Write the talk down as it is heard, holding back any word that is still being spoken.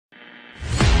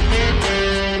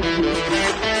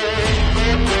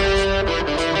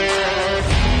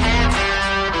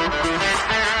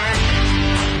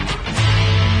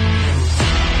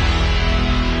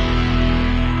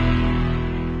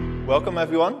Welcome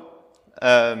everyone.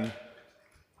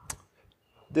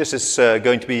 This is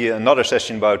going to be another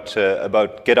session about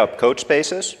GitHub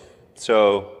Codespaces.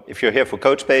 So if you're here for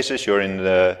Codespaces, you're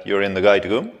in the right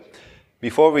room.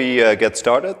 Before we get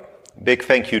started, big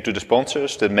thank you to the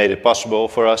sponsors that made it possible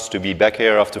for us to be back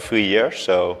here after 3 years.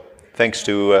 So thanks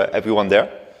to everyone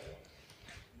there.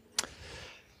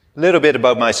 A little bit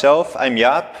about myself. I'm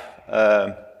Jaap.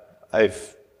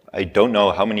 I don't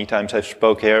know how many times I've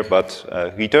spoke here, but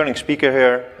returning speaker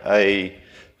here. I've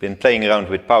been playing around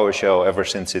with PowerShell ever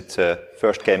since it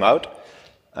first came out.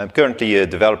 I'm currently a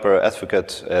developer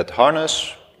advocate at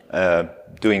Harness,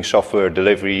 doing software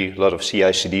delivery, a lot of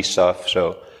CI/CD stuff,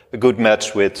 so a good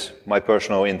match with my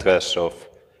personal interests of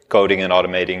coding and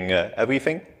automating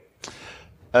everything.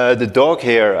 The dog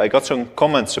here, I got some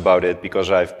comments about it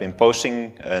because I've been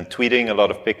posting and tweeting a lot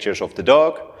of pictures of the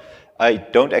dog. I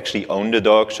don't actually own the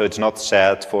dog, so it's not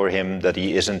sad for him that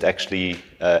he isn't actually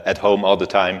at home all the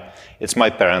time. It's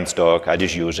my parents' dog. I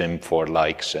just use him for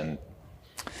likes and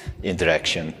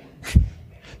interaction.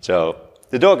 So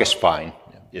the dog is fine,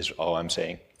 is all I'm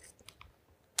saying.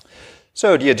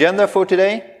 So the agenda for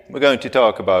today, we're going to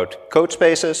talk about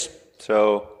Codespaces.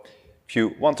 So if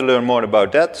you want to learn more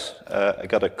about that, I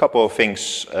got a couple of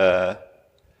things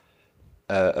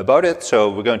about it. So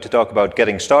we're going to talk about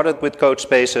getting started with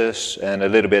Codespaces and a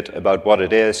little bit about what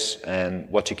it is and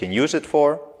what you can use it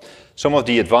for. Some of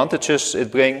the advantages it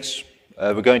brings.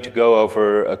 We're going to go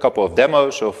over a couple of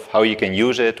demos of how you can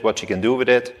use it, what you can do with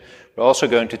it. We're also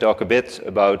going to talk a bit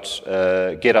about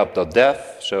GitHub.dev,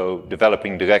 so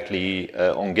developing directly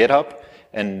on GitHub,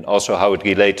 and also how it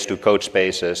relates to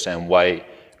Codespaces and why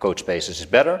Codespaces is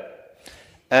better.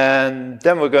 And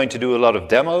then we're going to do a lot of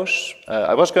demos.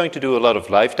 I was going to do a lot of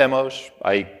live demos.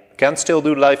 I can still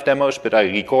do live demos, but I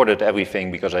recorded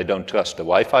everything because I don't trust the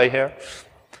Wi-Fi here.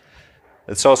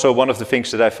 It's also one of the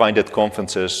things that I find at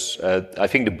conferences. I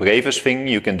think the bravest thing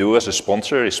you can do as a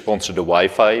sponsor is sponsor the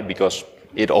Wi-Fi, because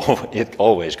it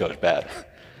always goes bad.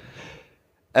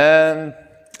 And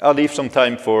I'll leave some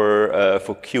time for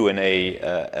Q&A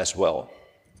as well.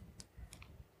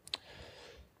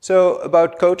 So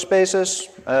about Codespaces,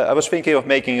 I was thinking of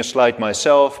making a slide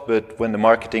myself, but when the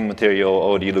marketing material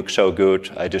already looks so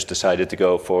good, I just decided to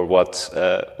go for what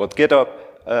GitHub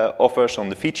offers on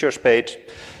the features page.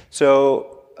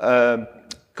 So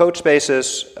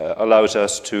Codespaces allows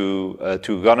us to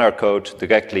run our code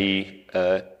directly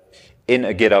in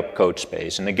a GitHub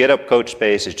Codespace, and a GitHub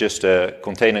Codespace is just a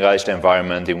containerized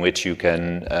environment in which you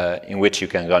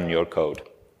can run your code.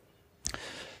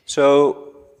 So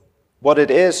what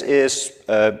it is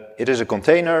it is a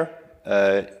container.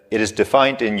 It is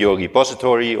defined in your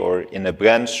repository or in a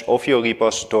branch of your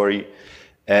repository,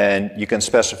 and you can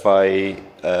specify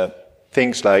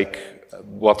things like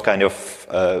what kind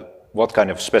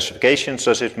of specifications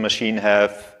does this machine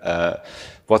have,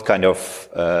 what kind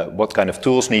of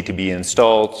tools need to be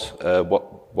installed,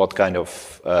 what kind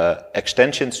of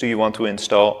extensions do you want to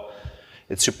install.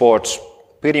 It supports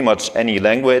pretty much any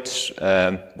language.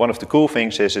 One of the cool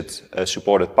things is it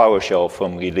supported PowerShell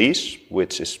from release,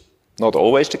 which is not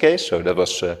always the case, so that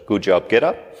was a good job,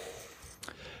 GitHub.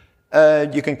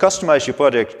 You can customize your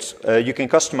project, you can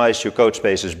customize your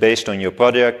Codespaces based on your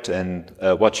project and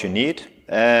what you need,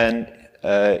 and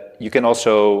you can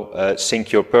also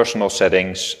sync your personal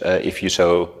settings if you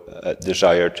so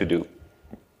desire to do.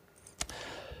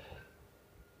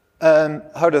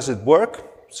 How does it work?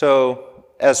 So,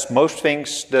 as most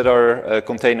things that are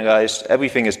containerized,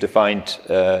 everything is defined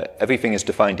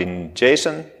in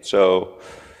JSON. So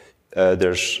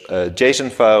there's a JSON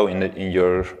file in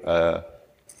your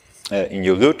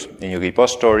root, in your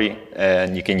repository,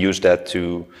 and you can use that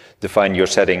to define your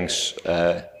settings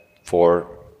for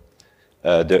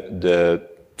the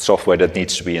software that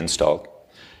needs to be installed.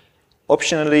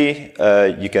 Optionally,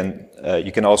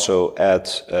 you can also add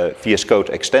VS Code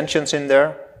extensions in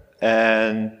there,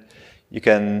 and you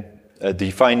can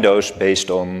define those based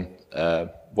on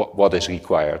what is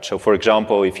required. So for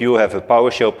example, if you have a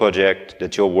PowerShell project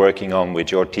that you're working on with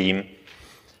your team,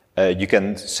 you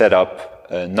can set up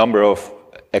a number of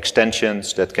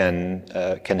extensions that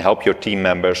can help your team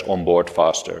members onboard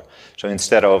faster. So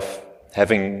instead of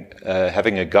having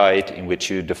a guide in which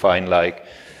you define like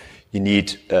you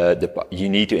need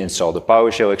to install the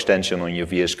PowerShell extension on your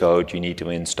VS Code, you need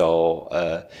to install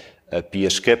a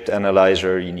PS script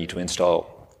analyzer, you need to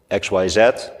install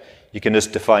XYZ. You can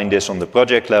just define this on the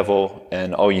project level,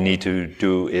 and all you need to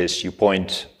do is you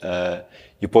point a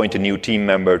new team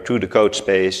member to the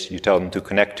Codespace, you tell them to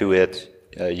connect to it,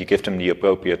 you give them the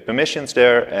appropriate permissions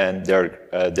there, and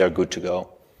they're good to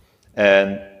go.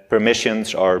 And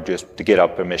permissions are just the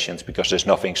GitHub permissions because there's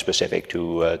nothing specific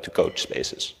to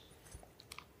Codespaces.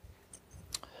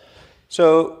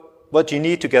 So what you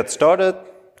need to get started,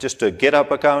 just a GitHub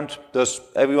account. Does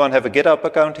everyone have a GitHub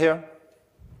account here?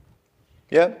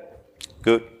 Yeah?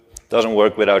 Good. Doesn't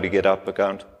work without a GitHub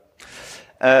account.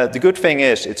 The good thing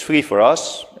is it's free for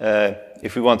us.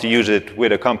 If we want to use it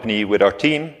with a company, with our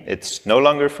team, it's no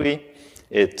longer free.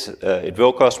 It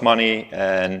will cost money,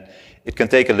 and it can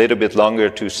take a little bit longer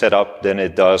to set up than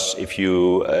it does if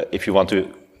you want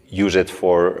to use it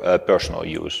for personal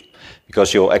use,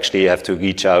 because you'll actually have to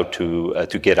reach out to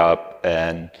GitHub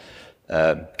and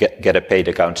get a paid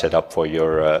account set up for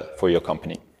your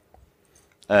company.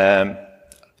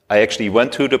 I actually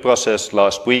went through the process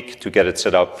last week to get it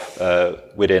set up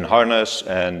within Harness,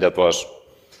 and that was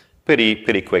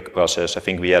pretty quick process. I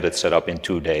think we had it set up in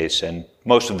 2 days, and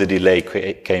most of the delay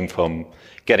came from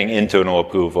getting internal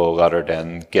approval rather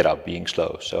than GitHub being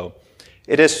slow. So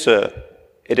it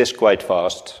is quite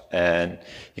fast, and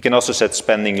you can also set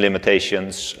spending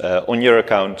limitations on your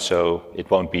account, so it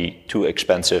won't be too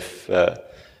expensive.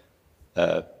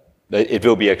 It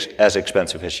will be as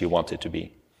expensive as you want it to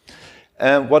be.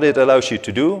 And what it allows you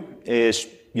to do is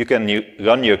you can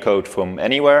run your code from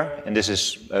anywhere, and this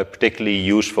is particularly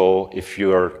useful if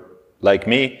you're like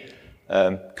me.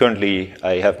 Currently,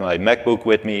 I have my MacBook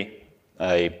with me.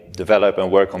 I develop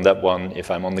and work on that one if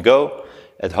I'm on the go.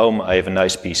 At home, I have a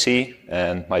nice PC,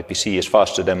 and my PC is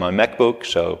faster than my MacBook,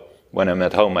 so when I'm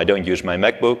at home, I don't use my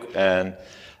MacBook, and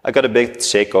I got a bit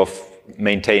sick of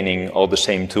maintaining all the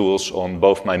same tools on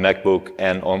both my MacBook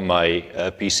and on my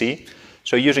PC.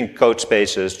 So using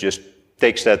Codespaces just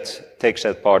takes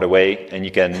that part away, and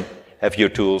you can have your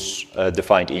tools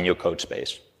defined in your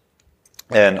Codespace,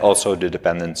 and also the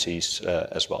dependencies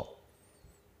as well.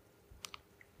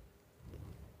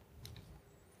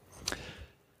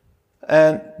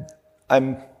 And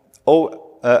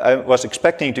I was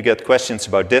expecting to get questions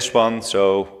about this one,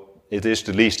 so it is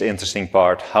the least interesting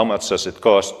part. How much does it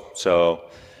cost? So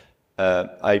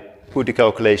I put the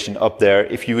calculation up there.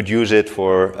 If you would use it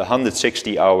for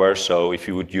 160 hours, so if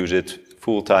you would use it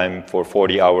full-time for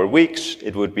 40-hour weeks,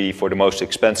 it would be, for the most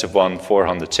expensive one,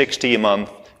 460 a month,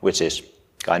 which is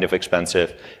kind of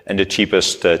expensive. And the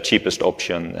cheapest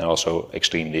option, and also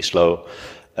extremely slow,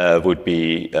 would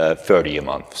be 30 a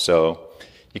month. So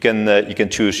you can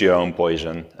choose your own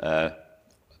poison.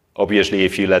 Obviously,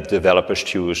 if you let developers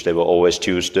choose, they will always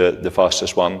choose the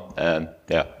fastest one, and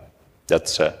yeah,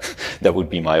 that would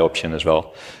be my option as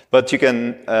well. But you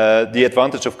can. The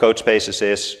advantage of Codespaces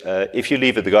is if you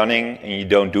leave it running and you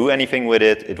don't do anything with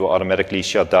it, it will automatically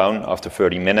shut down after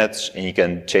 30 minutes, and you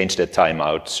can change the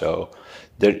timeout. So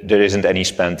there isn't any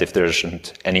spent if there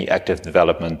isn't any active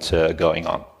development going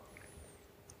on.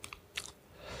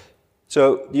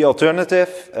 So the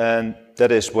alternative, and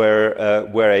that is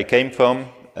where I came from,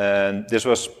 and this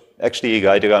was actually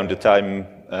right around the time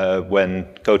when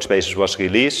Codespaces was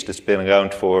released. It's been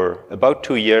around for about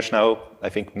 2 years now, I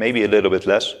think maybe a little bit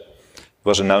less. It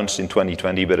was announced in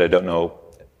 2020, but I don't know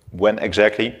when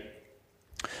exactly.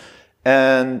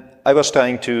 And I was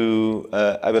trying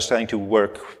to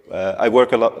work. I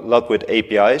work a lot with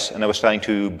APIs, and I was trying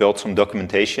to build some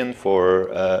documentation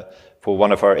for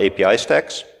one of our API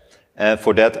stacks. And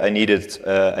for that, I needed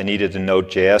a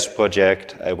Node.js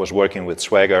project. I was working with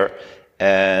Swagger,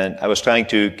 and I was trying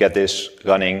to get this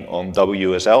running on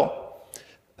WSL.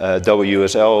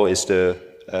 WSL is the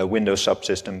Windows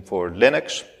subsystem for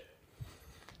Linux.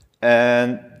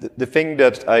 And the thing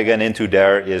that I ran into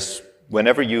there is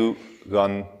whenever you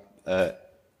run,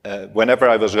 whenever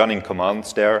I was running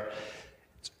commands there,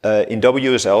 in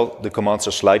WSL, the commands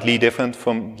are slightly different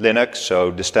from Linux,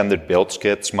 so the standard build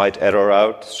skits might error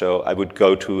out. So I would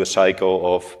go through a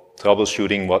cycle of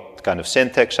troubleshooting what kind of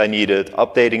syntax I needed,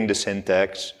 updating the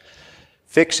syntax,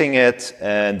 fixing it,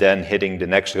 and then hitting the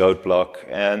next roadblock.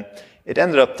 And it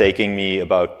ended up taking me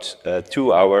about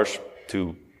 2 hours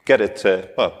to get it,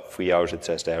 well, 3 hours it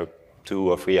says there,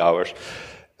 2 or 3 hours,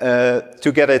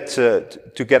 to get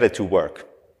it to work.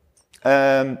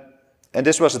 And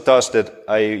this was a task that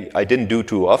I didn't do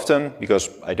too often because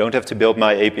I don't have to build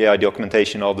my API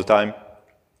documentation all the time.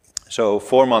 So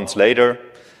 4 months later,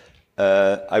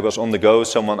 I was on the go.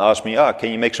 Someone asked me,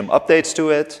 can you make some updates to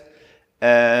it?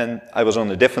 And I was on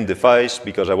a different device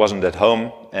because I wasn't at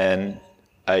home, and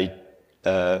I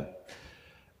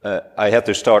had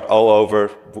to start all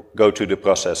over, go through the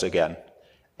process again.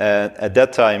 And at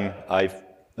that time,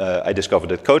 I discovered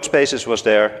that Codespaces was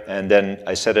there, and then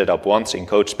I set it up once in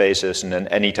Codespaces, and then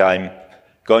anytime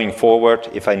going forward,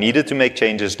 if I needed to make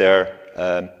changes there,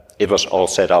 it was all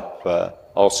set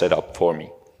up for me.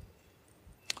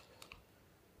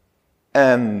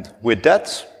 And with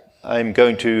that, I'm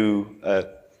going to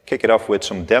kick it off with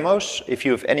some demos. If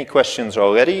you have any questions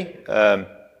already,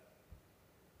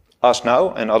 ask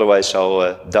now, and otherwise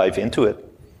I'll dive into it.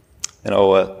 And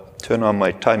I'll turn on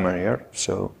my timer here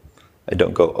so I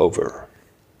don't go over.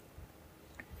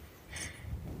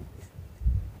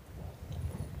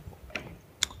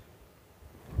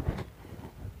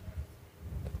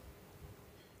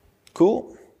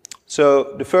 Cool.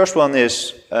 So the first one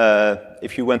is,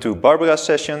 if you went to Barbara's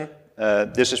session,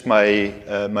 this is my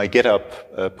my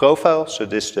GitHub profile. So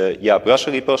this is the Jaap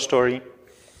Brasser repository.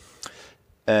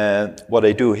 And what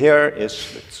I do here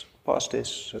is, let's pause this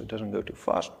so it doesn't go too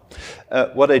fast.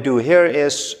 What I do here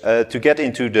is, to get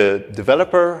into the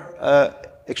developer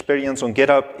experience on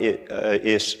GitHub,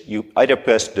 is you either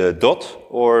press the dot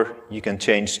or you can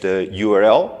change the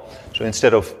URL. So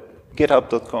instead of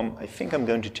github.com, I think I'm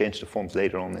going to change the font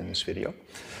later on in this video.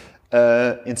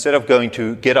 Instead of going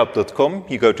to github.com,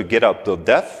 you go to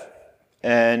github.dev,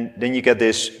 and then you get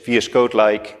this VS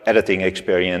Code-like editing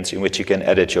experience in which you can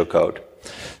edit your code.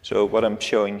 So what I'm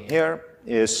showing here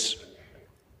is,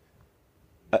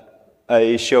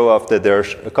 I show off that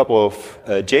there's a couple of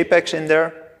JPEGs in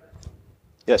there.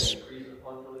 Yes.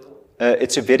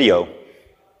 It's a video.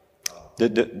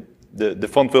 The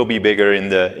font will be bigger in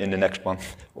the next one,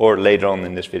 or later on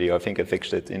in this video. I think I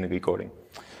fixed it in the recording.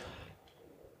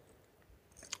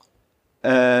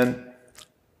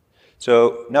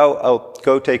 So now I'll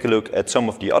go take a look at some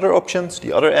of the other options,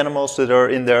 the other animals that are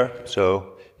in there.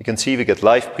 So you can see we get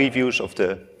live previews of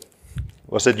the...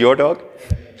 Was it your dog?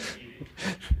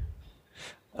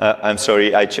 I'm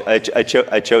sorry, I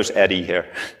chose Eddie here.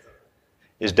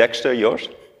 Is Dexter yours?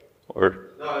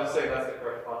 Or? No, I'm saying that's the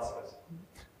correct font size.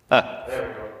 Ah. There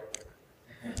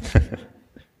we go.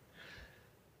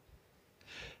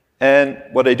 And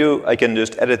what I do, I can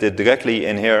just edit it directly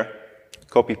in here,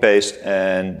 copy paste,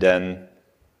 and then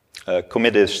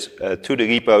commit this to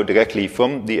the repo directly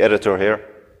from the editor here.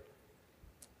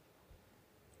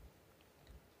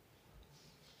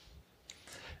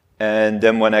 And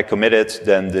then when I commit it,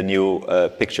 then the new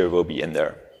picture will be in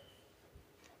there.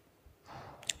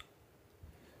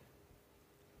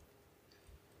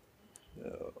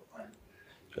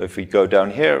 So if we go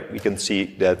down here, we can see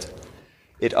that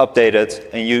it updated,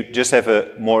 and you just have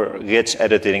a more rich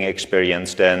editing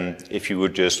experience than if you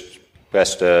would just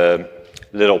press the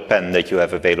little pen that you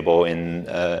have available in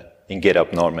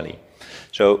GitHub normally.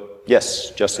 So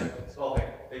yes, Justin. Small thing,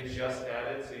 they just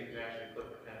added, so you can actually click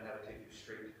the pen and have it take you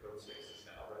straight to Codespaces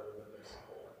now, rather than this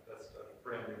whole one. That's a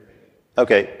brand new thing.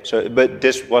 Okay, so but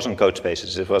this wasn't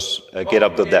Codespaces, it was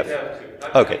GitHub.dev.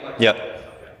 Okay, yeah.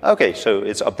 Okay, so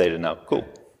it's updated now. Cool.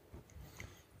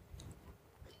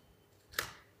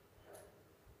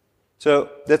 So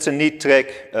that's a neat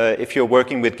trick. If you're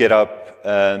working with GitHub,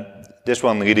 this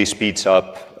one really speeds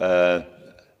up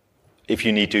if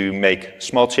you need to make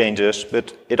small changes,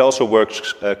 but it also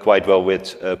works quite well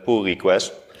with pull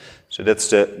requests. So that's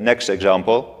the next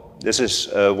example. This is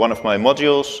one of my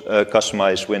modules,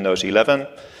 customized Windows 11.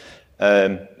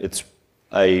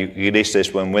 I released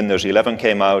this when Windows 11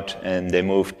 came out, and they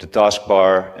moved the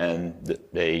taskbar and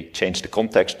they changed the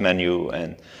context menu,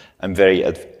 and I'm very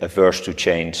averse to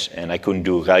change, and I couldn't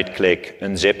do right-click,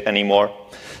 unzip anymore.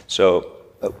 So,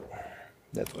 oh,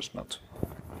 that was not.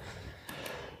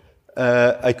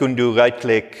 I couldn't do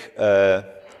right-click,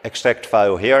 extract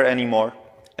file here anymore.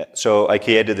 So I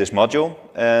created this module,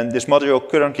 and this module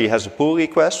currently has a pull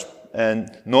request. And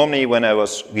normally, when I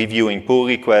was reviewing pull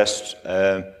requests,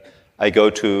 I go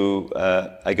to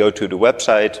the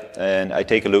website and I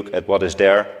take a look at what is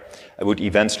there. I would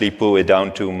eventually pull it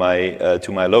down to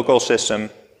my local system.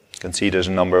 You can see there's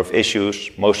a number of issues.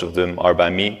 Most of them are by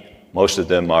me. Most of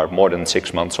them are more than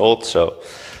 6 months old, so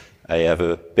I have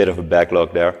a bit of a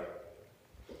backlog there.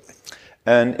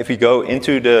 And if we go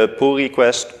into the pull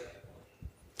request,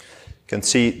 you can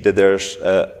see that there's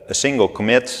a single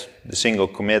commit. The single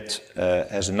commit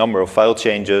has a number of file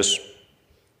changes.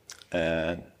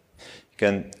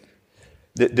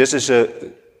 This is a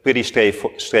pretty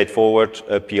straightforward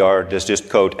PR. There's just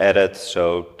code added,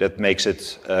 so that makes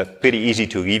it pretty easy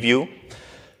to review.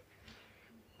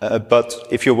 But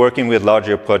if you're working with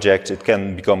larger projects, it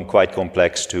can become quite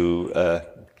complex to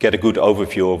get a good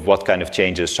overview of what kind of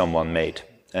changes someone made.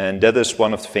 And that is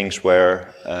one of the things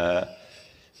where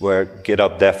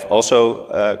GitHub Dev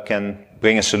also can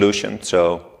bring a solution.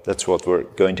 So that's what we're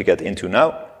going to get into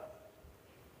now.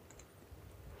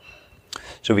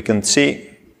 So we can see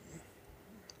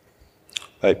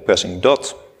by pressing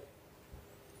dot.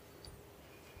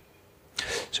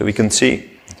 So we can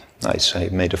see, nice, I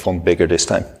made the font bigger this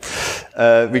time.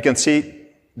 We can see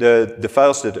the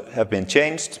files that have been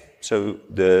changed, so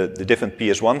the different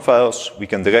PS1 files, we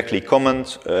can directly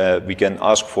comment, we can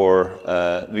ask for,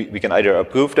 we can either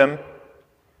approve them,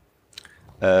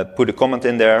 put a comment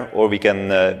in there, or we can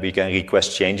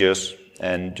request changes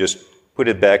and just put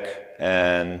it back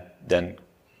and then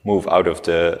move out of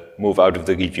the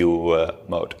review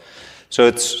mode. So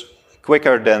it's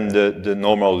quicker than the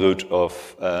normal route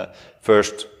of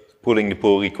first pulling the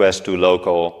pull request to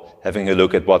local, having a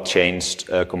look at what changed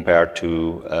compared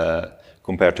to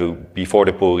before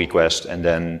the pull request, and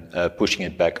then pushing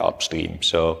it back upstream.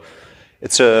 So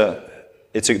it's a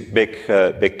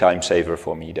big time saver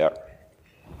for me there.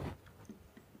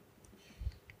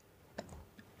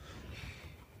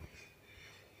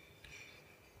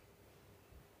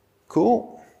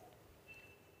 Cool.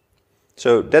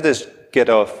 So that is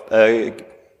GitHub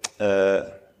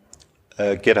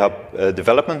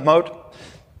development mode.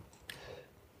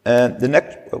 And the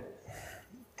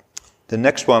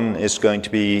next one is going to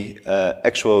be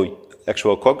actual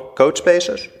code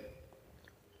spaces.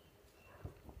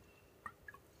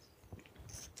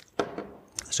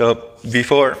 So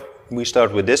before we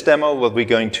start with this demo, what we're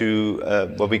going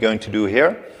to do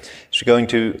here is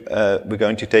we're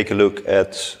going to take a look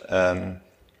at let's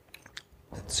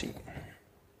see.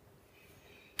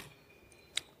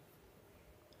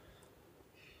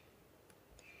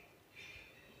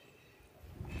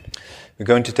 We're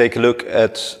going to take a look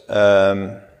at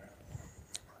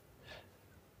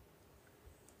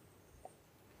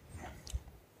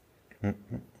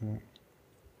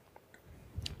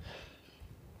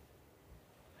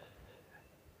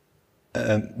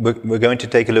we're going to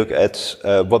take a look at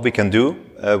what we can do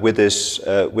with this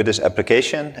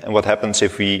application and what happens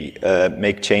if we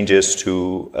make changes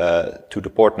to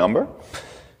the port number.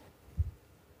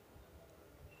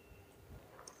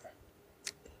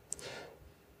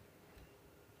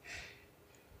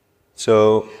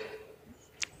 So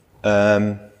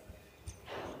that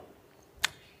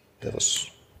was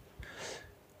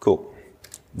cool.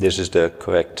 This is the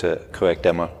correct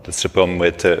demo. That's the problem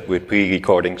with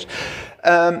pre-recordings.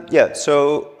 Yeah.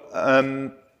 So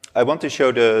I want to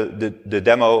show the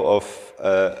demo of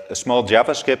a small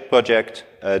JavaScript project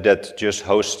that just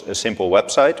hosts a simple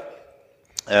website.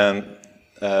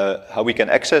 How we can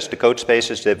access the code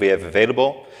spaces that we have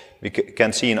available. We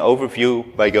can see an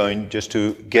overview by going just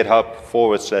to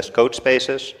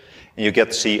GitHub/Codespaces, and you get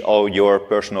to see all your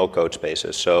personal code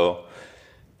spaces. So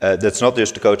that's not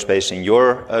just the code space in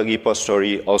your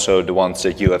repository, also the ones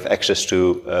that you have access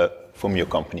to from your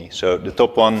company. So the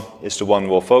top one is the one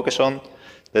we'll focus on.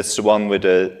 That's the one with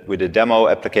the demo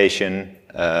application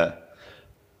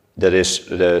that is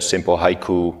the simple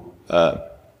haiku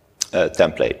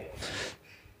template.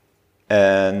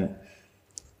 And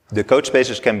the code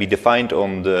spaces can be defined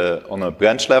on a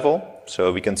branch level.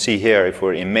 So we can see here if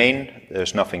we're in main,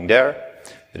 there's nothing there.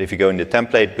 But if you go in the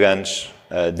template branch,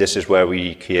 this is where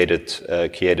we created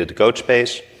the code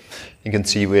space. You can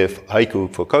see we have haiku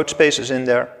for code spaces in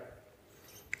there.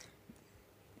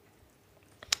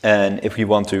 And if we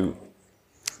want to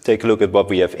take a look at what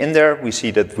we have in there, we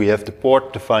see that we have the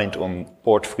port defined on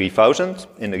port 3000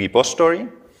 in the repository.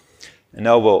 And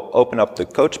now we'll open up the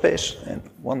code space. And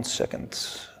 1 second.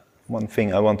 One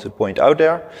thing I want to point out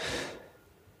there.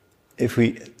 If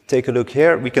we take a look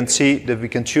here, we can see that we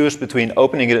can choose between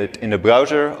opening it in the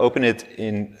browser, open it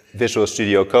in Visual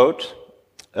Studio Code,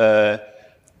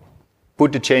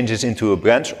 put the changes into a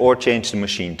branch, or change the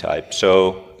machine type.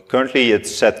 So currently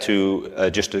it's set to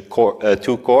just a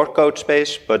two core code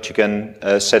space, but you can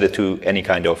set it to any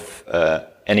kind of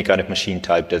machine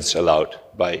type that's allowed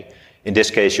by, in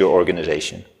this case, your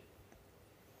organization.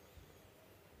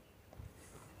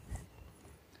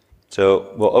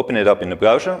 So we'll open it up in the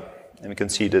browser, and we can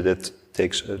see that it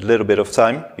takes a little bit of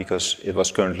time because it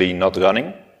was currently not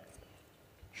running.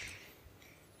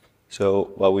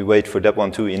 So while we wait for that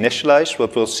one to initialize,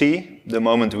 what we'll see, the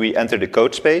moment we enter the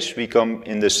code space, we come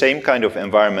in the same kind of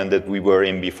environment that we were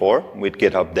in before with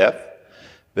GitHub Dev.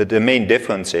 But the main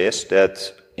difference is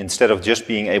that instead of just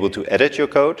being able to edit your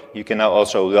code, you can now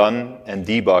also run and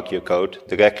debug your code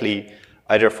directly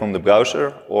either from the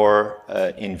browser or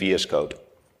in VS Code.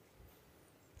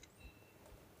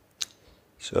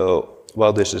 So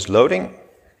while this is loading,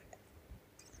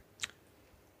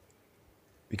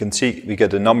 we can see we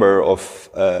get a number of,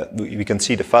 we can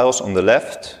see the files on the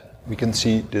left. We can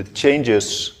see the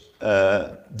changes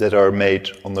that are made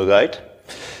on the right.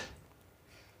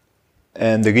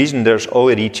 And the reason there's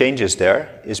already changes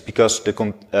there is because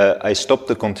I stopped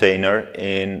the container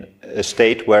in a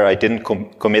state where I didn't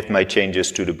commit my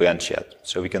changes to the branch yet.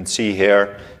 So we can see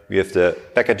here we have the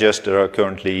packages that are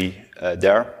currently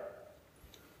there.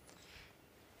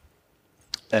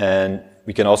 And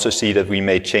we can also see that we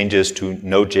made changes to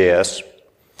Node.js.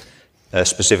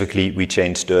 Specifically, we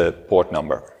changed the port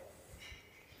number.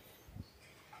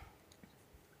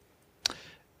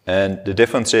 And the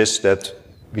difference is that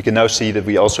we can now see that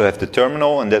we also have the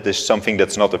terminal, and that is something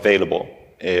that's not available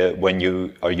when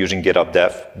you are using GitHub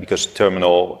Dev, because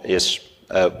terminal is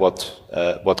what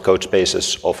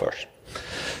Codespaces offers.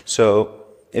 So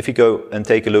if you go and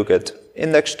take a look at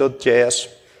index.js,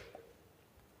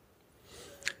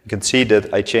 you can see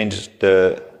that I changed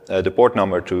the port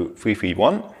number to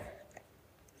 331.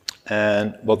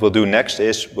 And what we'll do next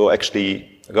is we'll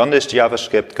actually run this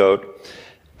JavaScript code,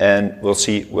 and we'll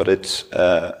see what it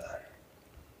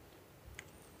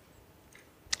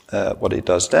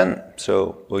does then.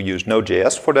 So we'll use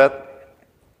Node.js for that.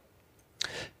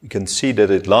 You can see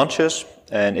that it launches,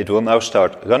 and it will now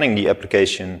start running the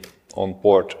application on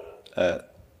port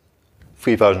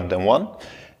 3001.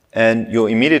 And you'll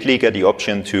immediately get the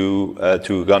option to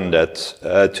run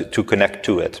that, to connect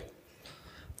to it.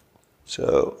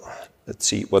 So let's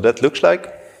see what that looks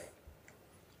like.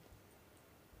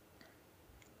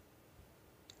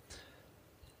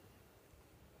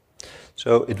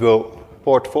 So it will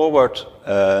port forward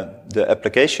the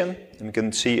application, and we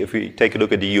can see if we take a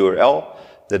look at the URL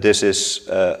that this is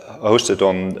hosted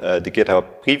on the GitHub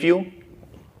preview.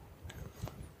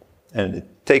 And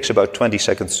it takes about 20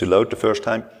 seconds to load the first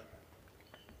time.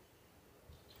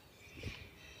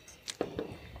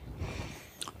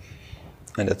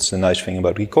 And that's the nice thing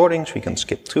about recordings, we can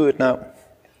skip through it now.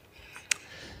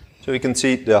 So we can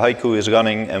see the Haiku is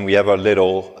running, and we have our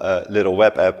little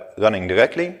web app running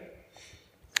directly.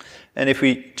 And if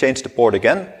we change the port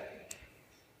again,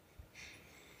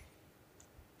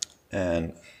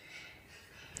 and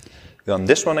run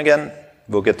this one again,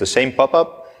 we'll get the same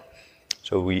pop-up.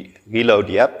 So we reload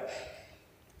the app,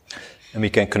 and we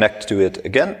can connect to it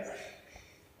again.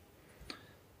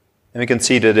 And we can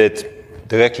see that it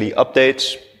directly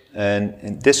updates, and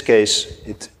in this case,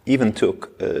 it even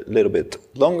took a little bit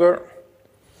longer.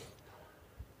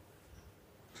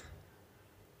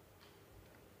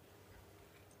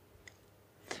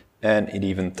 And it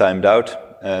even timed out.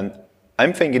 And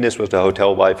I'm thinking this was the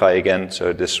hotel Wi-Fi again,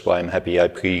 so this is why I'm happy I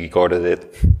pre-recorded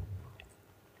it.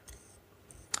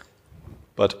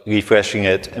 But refreshing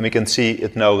it, and we can see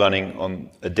it now running on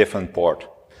a different port.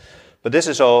 But this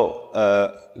is all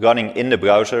running in the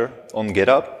browser on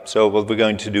GitHub. So what we're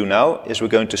going to do now is we're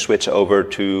going to switch over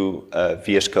to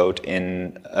VS Code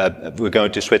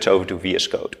VS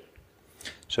Code.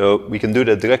 So we can do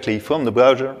that directly from the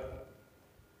browser.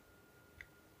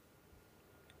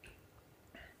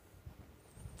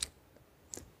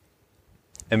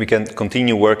 And we can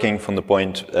continue working from the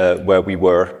point where we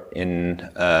were in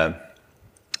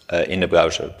the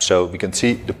browser. So we can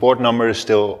see the port number is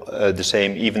still the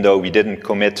same, even though we didn't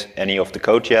commit any of the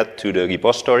code yet to the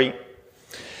repository.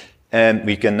 And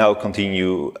we can now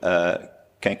continue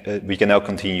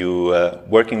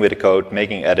working with the code,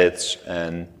 making edits,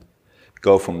 and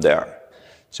go from there.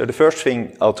 So the first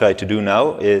thing I'll try to do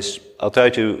now is I'll try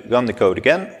to run the code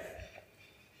again.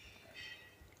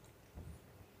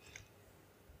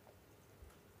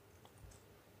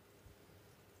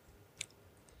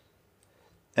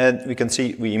 And we can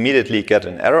see we immediately get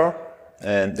an error.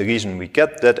 And the reason we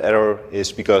get that error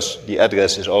is because the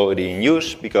address is already in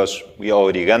use, because we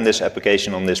already ran this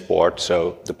application on this port,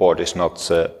 so the port is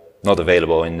not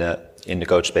available in the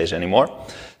code space anymore.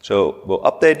 So we'll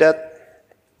update that.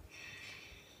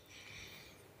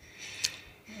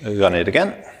 Run it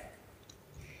again.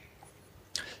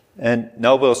 And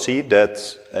now we'll see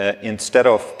that instead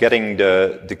of getting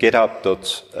the GitHub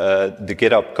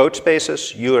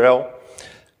Codespaces URL,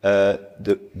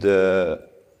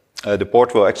 the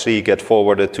port will actually get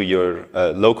forwarded to your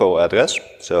local address.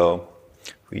 So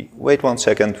if we wait 1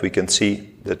 second, we can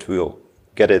see that we'll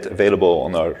get it available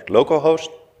on our local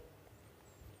host.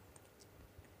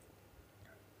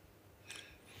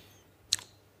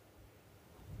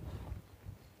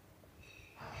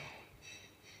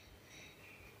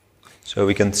 So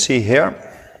we can see here,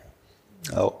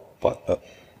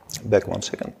 back 1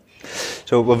 second.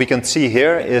 So what we can see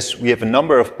here is we have a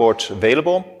number of ports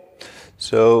available.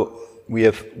 So we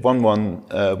have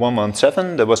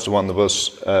 117, that was the one that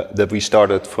was that we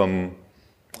started from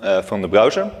the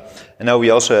browser, and now we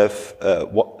also have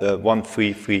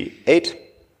 1338,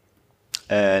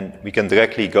 and we can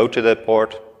directly go to that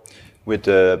port with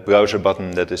the browser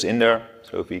button that is in there.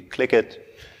 So if we click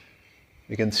it,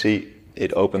 we can see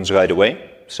it opens right away.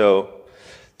 So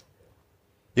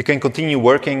you can continue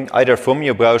working either from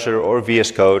your browser or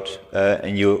VS Code,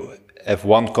 and you have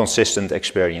one consistent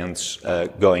experience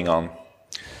going on.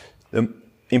 The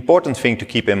important thing to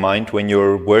keep in mind when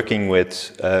you're working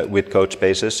with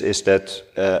Codespaces is that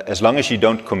as long as you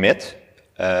don't commit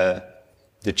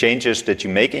the changes that you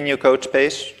make in your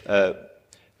Codespace,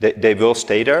 they will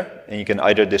stay there, and you can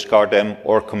either discard them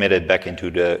or commit it back into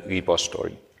the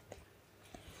repository.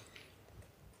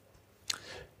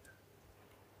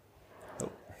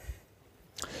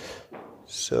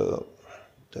 So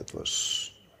that was...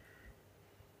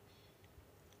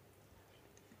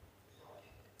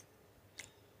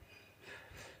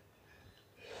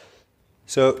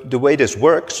 So the way this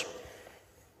works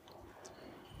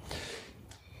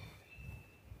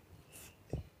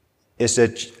is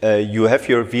that you have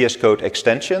your VS Code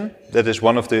extension. That is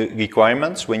one of the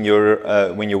requirements when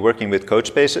you're working with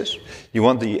Codespaces. You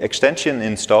want the extension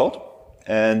installed,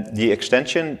 and the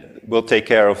extension will take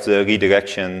care of the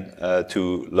redirection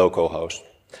to localhost.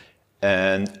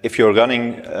 And if you're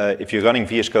running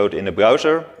VS Code in the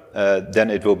browser, then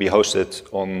it will be hosted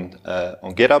on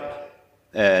GitHub.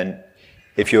 And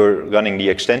if you're running the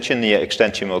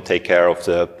extension will take care of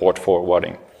the port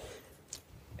forwarding.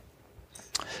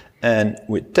 And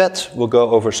with that, we'll go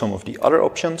over some of the other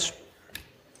options.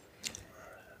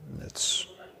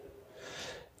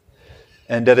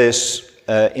 And that is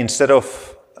instead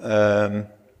of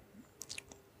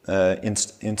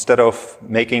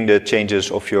making the changes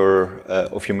of your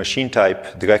machine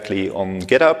type directly on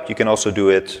GitHub, you can also do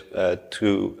it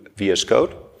through VS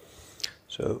Code.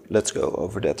 So let's go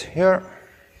over that here.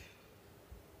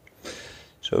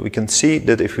 So we can see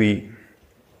that if we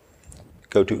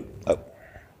go to, oh,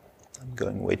 I'm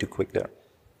going way too quick there.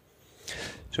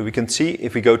 So we can see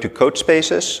if we go to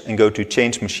Codespaces and go to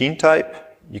change machine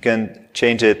type, you can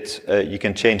change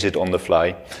it on the fly.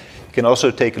 You can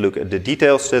also take a look at the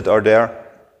details that are there,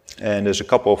 and there's a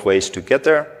couple of ways to get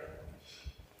there.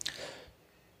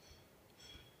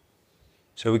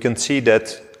 So we can see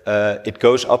that it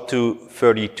goes up to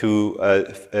 32.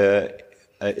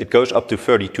 It goes up to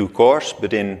 32 cores,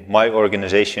 but in my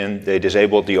organization they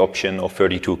disabled the option of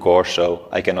 32 cores, so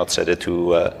I cannot set it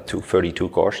to 32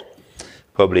 cores,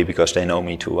 probably because they know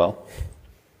me too well.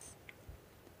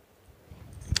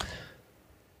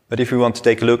 But if we want to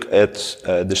take a look at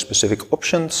the specific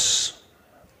options,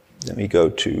 then we go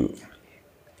to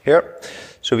here.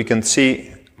 So we can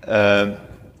see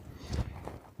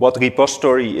what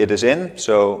repository it is in.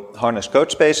 So harness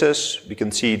Codespaces, we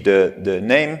can see the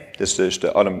name. This is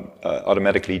the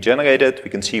automatically generated. We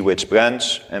can see which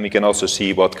branch, and we can also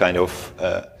see what kind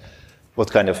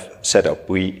of setup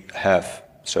we have.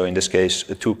 So in this case,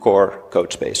 a 2-core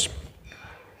Codespace.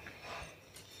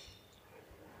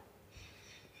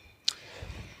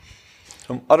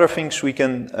 Some other things we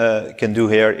can do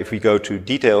here, if we go to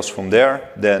details from there,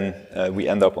 then we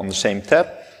end up on the same tab.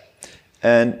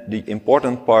 And the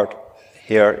important part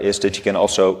here is that you can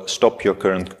also stop your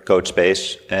current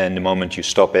Codespace, and the moment you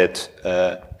stop it,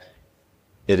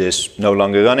 it is no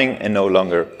longer running and no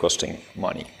longer costing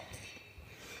money.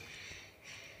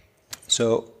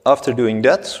 So after doing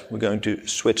that, we're going to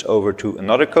switch over to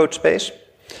another Codespace.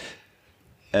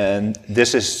 And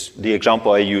this is the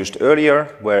example I used earlier,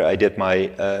 where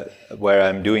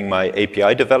I'm doing my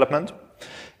API development.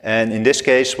 And in this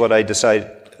case, what I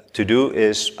decided to do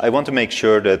is I want to make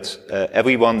sure that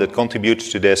everyone that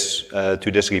contributes to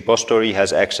this repository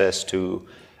has access to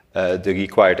the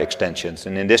required extensions.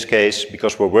 And in this case,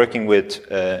 because we're working with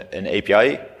an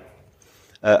API,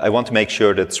 I want to make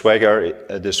sure that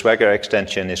the Swagger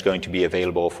extension is going to be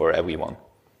available for everyone.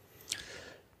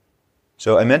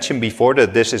 So I mentioned before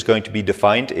that this is going to be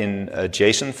defined in a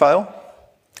JSON file.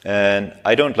 And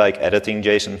I don't like editing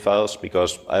JSON files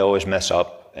because I always mess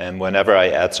up. And whenever I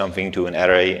add something to an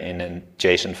array in a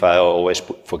JSON file, I always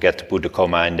forget to put the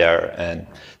comma in there, and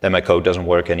then my code doesn't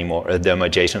work anymore. Then my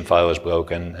JSON file is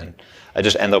broken, and I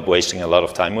just end up wasting a lot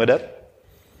of time with it.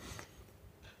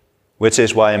 Which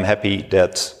is why I'm happy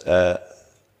that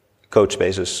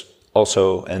Codespaces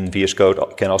also and VS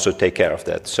Code can also take care of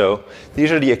that. So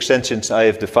these are the extensions I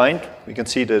have defined. We can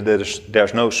see that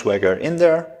there's no Swagger in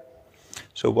there.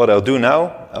 So what I'll do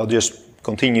now, I'll just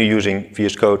continue using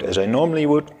VS Code as I normally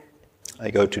would.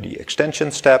 I go to the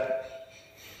Extensions tab.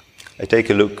 I take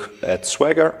a look at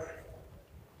Swagger.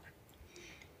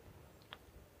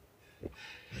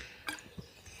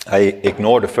 I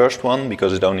ignore the first one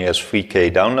because it only has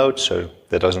 3K downloads, so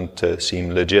that doesn't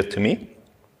seem legit to me.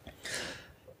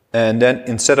 And then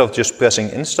instead of just pressing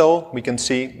install, we can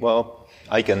see, well,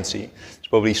 I can see, it's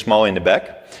probably small in the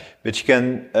back, but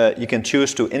you can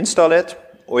choose to install it,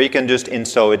 or you can just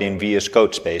install it in VS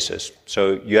Codespaces.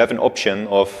 So you have an option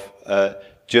of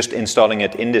just installing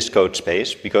it in this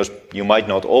Codespace, because you might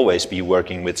not always be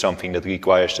working with something that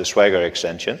requires the Swagger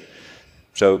extension.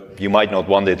 So you might not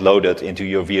want it loaded into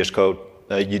your VS Code.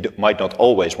 You might not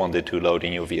always want it to load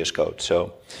in your VS Code.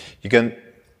 So you can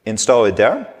install it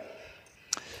there.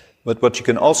 But what you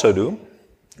can also do,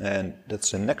 and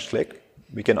that's the next click,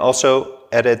 we can also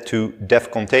add it to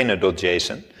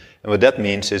devcontainer.json. And what that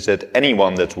means is that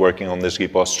anyone that's working on this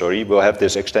repository will have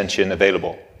this extension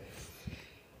available.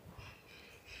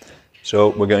 So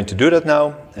we're going to do that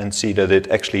now and see that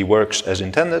it actually works as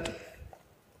intended.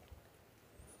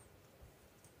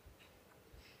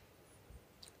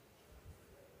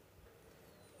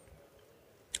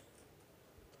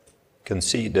 You can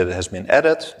see that it has been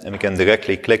added, and we can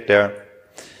directly click there.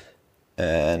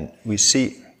 And we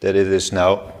see that it is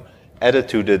now added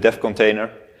to the dev container.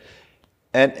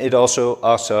 And it also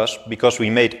asks us, because we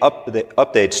made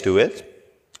updates to it,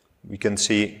 we can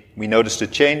see, we noticed a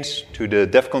change to the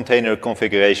dev container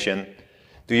configuration.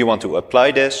 Do you want to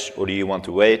apply this, or do you want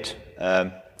to wait?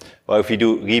 Well, if you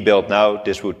do rebuild now,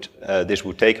 this would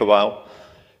take a while,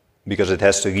 because it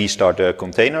has to restart the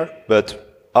container. But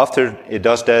after it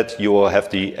does that, you will have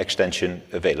the extension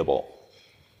available.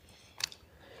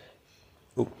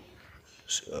 Ooh.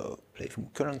 So, play from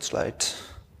current slide.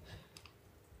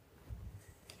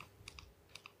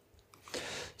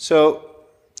 So,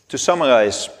 to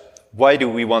summarize, why do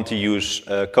we want to use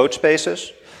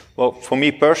Codespaces? Well, for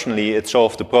me personally, it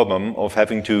solved the problem of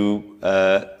having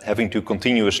to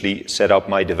continuously set up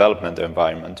my development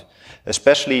environment,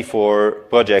 especially for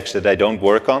projects that I don't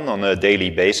work on a daily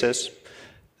basis,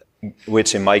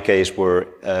 which in my case were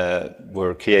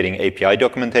creating API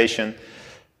documentation.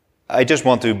 I just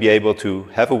want to be able to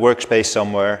have a workspace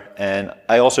somewhere, and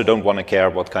I also don't want to care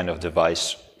what kind of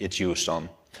device it's used on.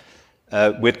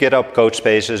 With GitHub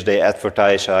Codespaces, they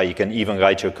advertise you can even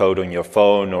write your code on your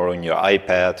phone or on your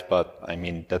iPad, but I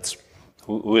mean, that's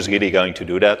who is really going to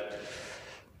do that?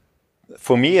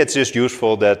 For me, it's just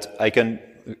useful that I can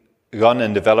run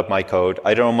and develop my code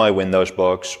either on my Windows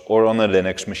box or on a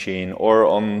Linux machine or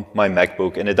on my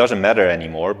MacBook, and it doesn't matter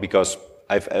anymore because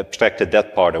I've abstracted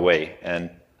that part away. And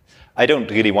I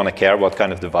don't really want to care what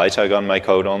kind of device I run my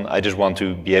code on. I just want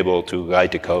to be able to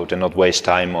write the code and not waste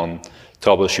time on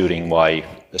troubleshooting why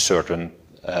a certain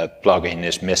plugin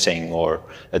is missing or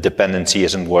a dependency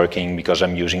isn't working because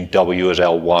I'm using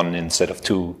WSL1 instead of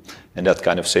 2 and that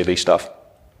kind of silly stuff.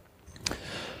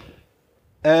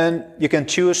 And you can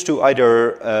choose to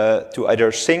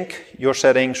either sync your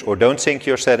settings or don't sync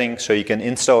your settings. So you can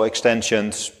install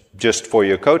extensions just for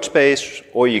your code space,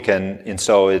 or you can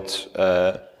install it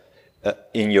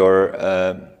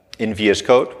in VS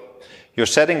Code. Your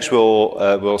settings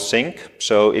will sync.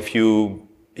 So if you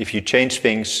change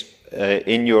things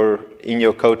in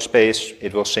your code space,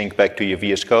 it will sync back to your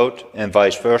VS Code and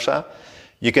vice versa.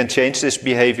 You can change this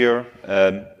behavior.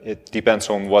 It depends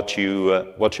on what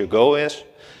your goal is.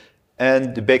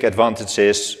 And the big advantage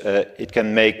is it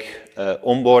can make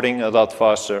onboarding a lot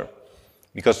faster,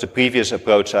 because the previous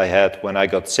approach I had when I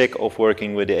got sick of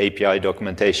working with the API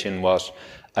documentation was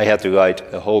I had to write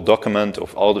a whole document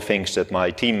of all the things that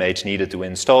my teammates needed to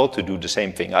install to do the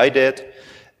same thing I did.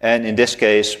 And in this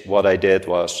case, what I did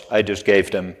was I just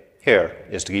gave them, here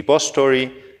is the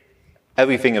repository,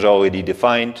 everything is already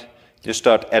defined, just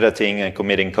start editing and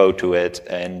committing code to it,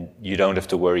 and you don't have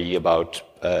to worry about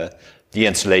the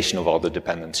installation of all the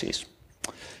dependencies.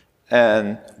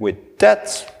 And with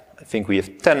that, I think we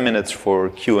have 10 minutes for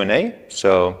Q&A.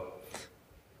 So,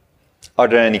 are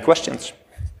there any questions?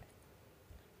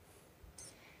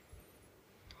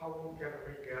 How long can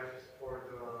we get for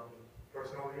the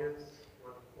personal use?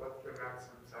 What's the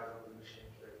maximum size of the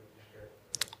machine that you get?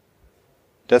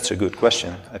 That's a good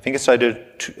question. I think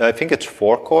it's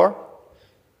 4 core.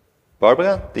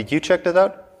 Barbara, did you check that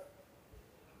out?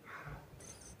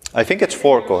 I think it's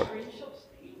 4 core.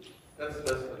 That's for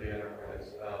the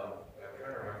enterprise. I'm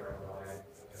trying to remember online.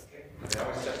 I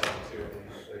always set them to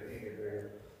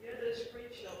You have a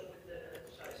screenshot with the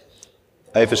sizes.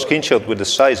 I have a screenshot with the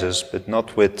sizes, but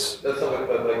not with... That's not what,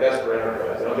 but that's for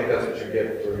enterprise. I don't think that's what you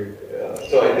get for.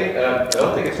 So I think I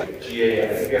don't think it's GA.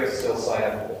 I think you have to still sign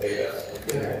up for the beta.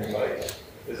 Like,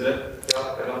 isn't it?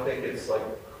 I don't think it's like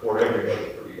for everybody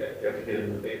for you. You have to get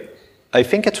in the beta. I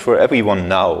think it's for everyone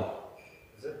now,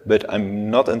 but I'm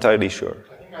not entirely sure.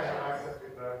 I think I have access to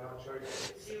that, I'm not sure if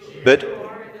it's GA.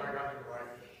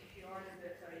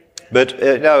 But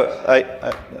no,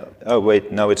 oh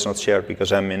wait, no, it's not shared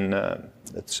because I'm in.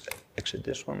 Let's exit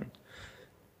this one.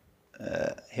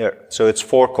 Here, so it's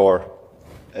 4 core,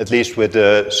 at least with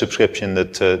the subscription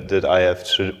that I have.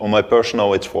 So on my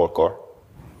personal, it's 4 core.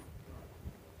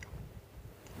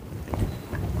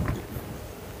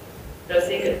 I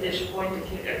think at this point,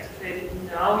 if you activate it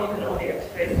now, you can only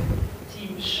activate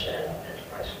Teams and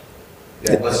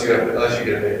Yeah, unless you get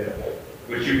a beta invite.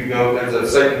 Which you can go, there's a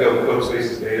site you can go to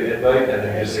Codespaces beta invite, and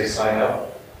then you just say sign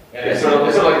up. And it's sort of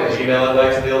like the Gmail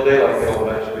invites in the old day, like it'll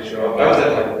eventually show up. I was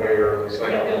at like way early, so I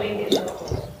got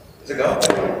Is it gone?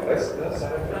 That's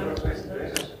sign up for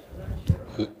Codespaces.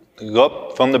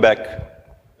 Rob from the back.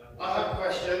 I have a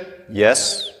question.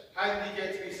 Yes. How did you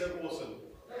get to be so awesome?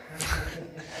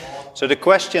 So the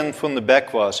question from the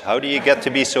back was, how do you get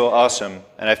to be so awesome?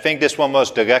 And I think this one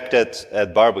was directed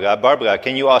at Barbara. Barbara,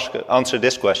 can you answer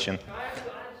this question?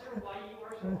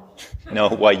 No,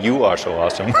 why you are so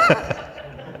awesome.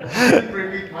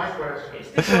 Repeat my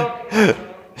question.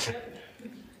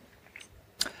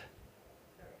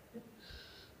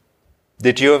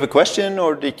 Did you have a question,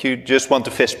 or did you just want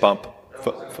to fist pump?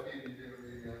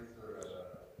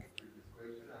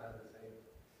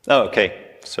 Oh, okay.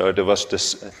 So there was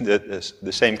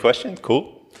the same question.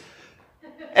 Cool.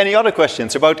 Any other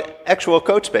questions about actual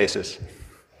code spaces?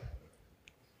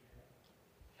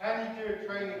 How do you do a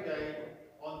training day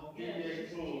on DBA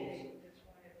tools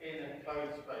in a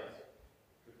code space?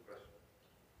 Good question.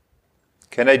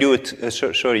 Can I do it?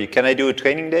 Sorry, can I do a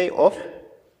training day of?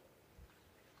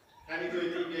 Can you do a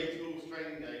DBA tools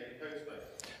training day in code space?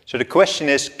 So the question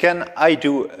is, can I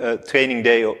do a training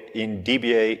day in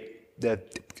DBA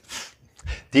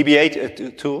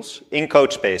tools in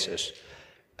Codespaces?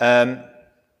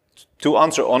 To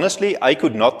answer honestly, I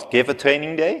could not give a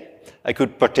training day. I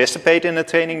could participate in a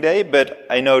training day, but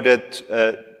I know that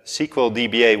SQL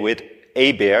DBA with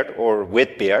a Beard or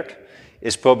with Beard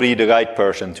is probably the right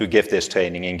person to give this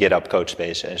training in GitHub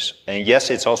Codespaces. And yes,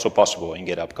 it's also possible in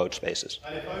GitHub Codespaces.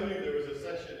 And if only there was a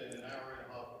session in an hour and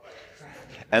a half.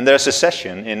 And there's a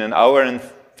session in an hour and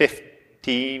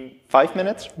 55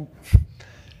 minutes.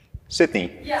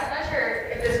 Sydney. Yeah, I'm not sure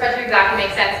if this question exactly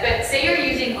makes sense, but say you're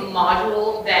using a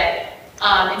module that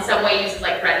in some way uses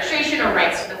like registration or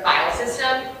writes to the file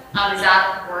system. Does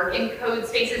that work in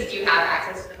Codespaces? Do you have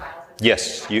access to the file system?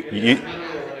 Yes.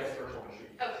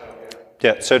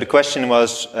 Yeah, so the question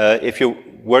was, if you're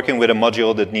working with a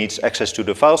module that needs access to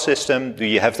the file system, do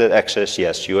you have that access?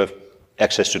 Yes, you have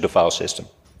access to the file system.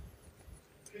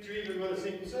 Could you even run a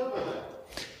SQL Server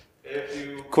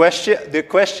there? The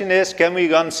question is, can we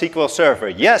run SQL Server?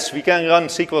 Yes, we can run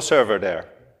SQL Server there,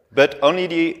 but only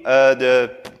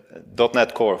the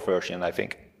 .NET Core version, I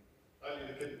think.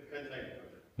 Only the container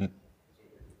version.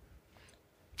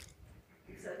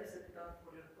 Exactly set up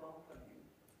for your company.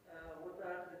 What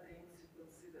are the things you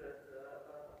consider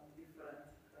different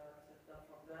setup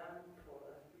for them, for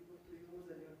people to use,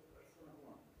 and your personal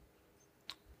one?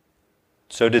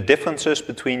 So the differences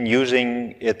between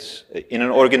using it in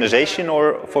an organization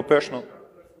or for personal?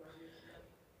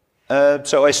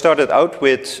 So I started out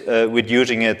with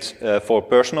using it for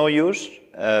personal use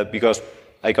because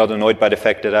I got annoyed by the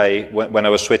fact that when I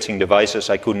was switching devices,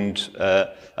 I couldn't.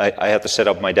 I had to set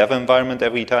up my dev environment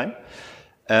every time.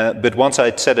 But once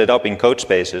I'd set it up in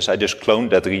Codespaces, I just cloned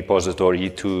that repository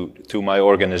to my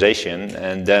organization,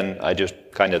 and then I just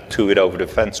kind of threw it over the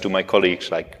fence to my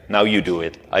colleagues, like, now you do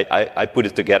it. I put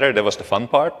it together, that was the fun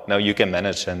part, now you can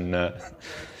manage.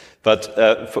 But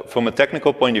from a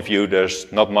technical point of view,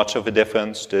 there's not much of a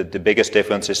difference. The biggest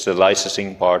difference is the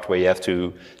licensing part, where you have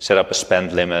to set up a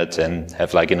spend limit and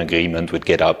have like an agreement with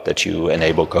GitHub that you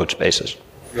enable Codespaces.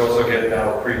 You also get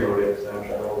now preloaded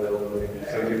general availability,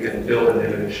 so you can build an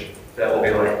image that will be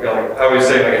like I was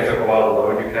saying, like it took a while to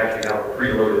load. You can actually have a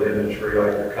preloaded image for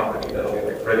your company that'll be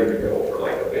like ready to go for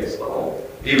like a base level,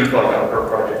 even for like on a per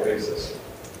project basis.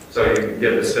 So you can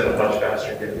get it to spin a bunch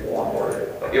faster and get people on board.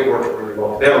 Like it works really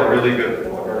well. They have a really good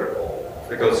blog article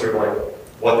that goes through like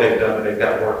what they've done to make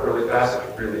that work really fast.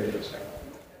 It's really interesting.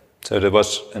 So there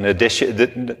was an addition.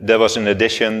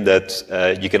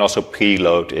 That you can also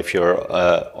preload if you're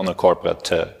on a corporate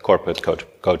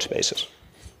Codespaces.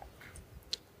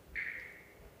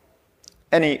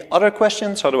 Any other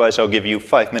questions? Otherwise, I'll give you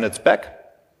 5 minutes back.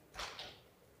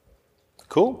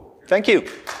 Cool. Thank you.